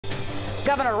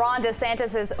Governor Ron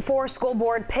DeSantis' 4 school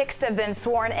board picks have been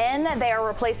sworn in. They are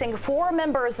replacing 4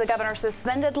 members the governor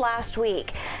suspended last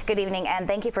week. Good evening, and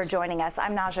thank you for joining us.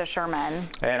 I'm Naja Sherman.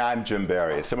 And I'm Jim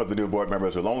Barry. Some of the new board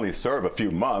members will only serve a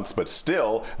few months, but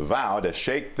still vow to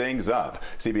shake things up.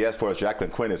 CBS 4's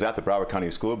Jacqueline Quinn is at the Broward County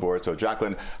School Board. So,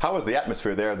 Jacqueline, how was the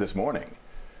atmosphere there this morning?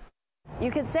 You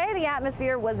could say the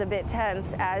atmosphere was a bit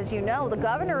tense. As you know, the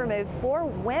governor removed 4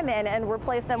 women and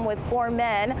replaced them with 4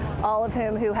 men, all of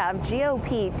whom have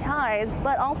GOP ties.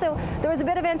 But also, there was a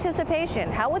bit of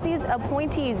anticipation. How would these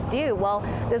appointees do? Well,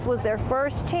 this was their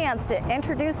first chance to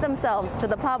introduce themselves to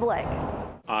the public.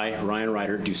 I, Ryan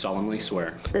Ryder, do solemnly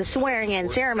swear. The swearing-in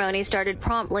ceremony started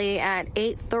promptly at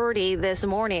 8:30 this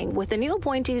morning, with the new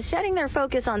appointees setting their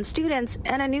focus on students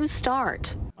and a new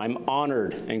start. I'm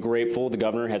honored and grateful the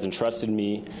governor has entrusted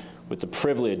me with the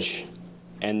privilege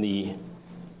and the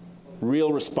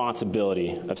real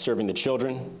responsibility of serving the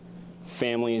children,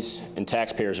 families, and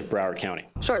taxpayers of Broward County.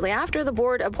 Shortly after, the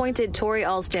board appointed Tori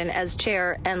Alston as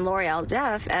chair and Lori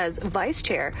Aldeff as vice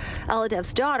chair.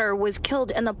 Aldeff's daughter was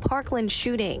killed in the Parkland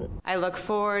shooting. I look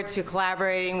forward to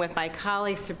collaborating with my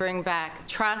colleagues to bring back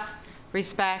trust,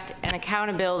 respect, and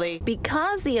accountability.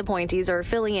 Because the appointees are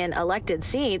filling in elected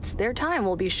seats, their time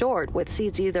will be short, with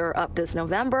seats either up this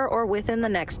November or within the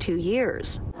next 2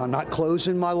 years. I'm not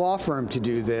closing my law firm to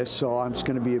do this, so it's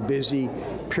going to be a busy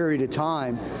period of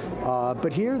time.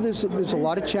 But here, there's a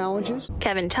lot of challenges.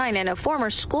 Kevin Tynan, a former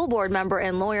school board member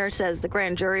and lawyer, says the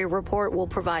grand jury report will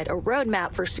provide a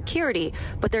roadmap for security,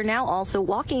 but they're now also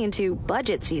walking into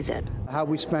budget season. How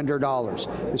we spend our dollars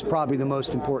is probably the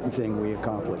most important thing we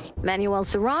accomplish. Manuel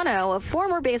Serrano, a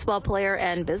former baseball player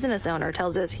and business owner,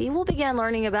 tells us he will begin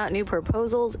learning about new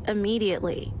proposals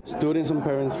immediately. Students and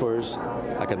parents first,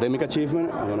 academic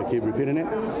achievement, I'm going to keep repeating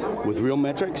it, with real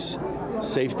metrics,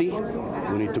 safety.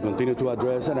 We need to continue to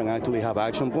address it and actually have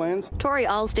action plans. Tori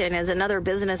Alston is another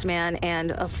businessman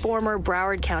and a former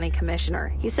Broward County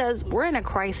commissioner. He says we're in a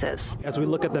crisis. As we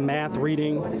look at the math,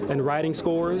 reading, and writing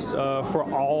scores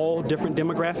for all different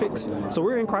demographics, so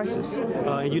we're in crisis.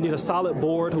 And you need a solid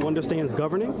board who understands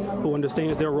governing, who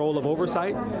understands their role of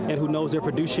oversight, and who knows their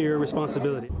fiduciary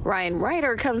responsibility. Ryan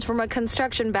Ryder comes from a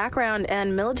construction background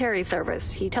and military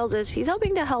service. He tells us he's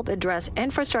hoping to help address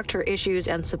infrastructure issues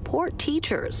and support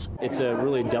teachers. It's a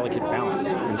really delicate balance,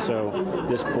 and so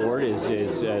this board is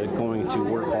going to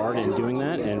work hard in doing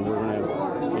that, and we're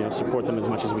going to support them as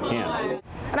much as we can.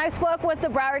 And I spoke with the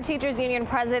Broward Teachers Union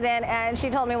president, and she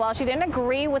told me while she didn't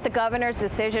agree with the governor's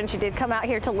decision, she did come out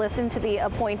here to listen to the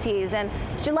appointees, and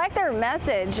she liked their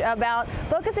message about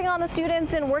focusing on the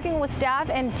students and working with staff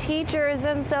and teachers.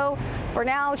 And so for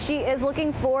now, she is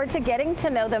looking forward to getting to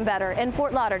know them better. In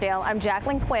Fort Lauderdale, I'm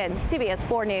Jacqueline Quinn, CBS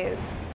 4 News.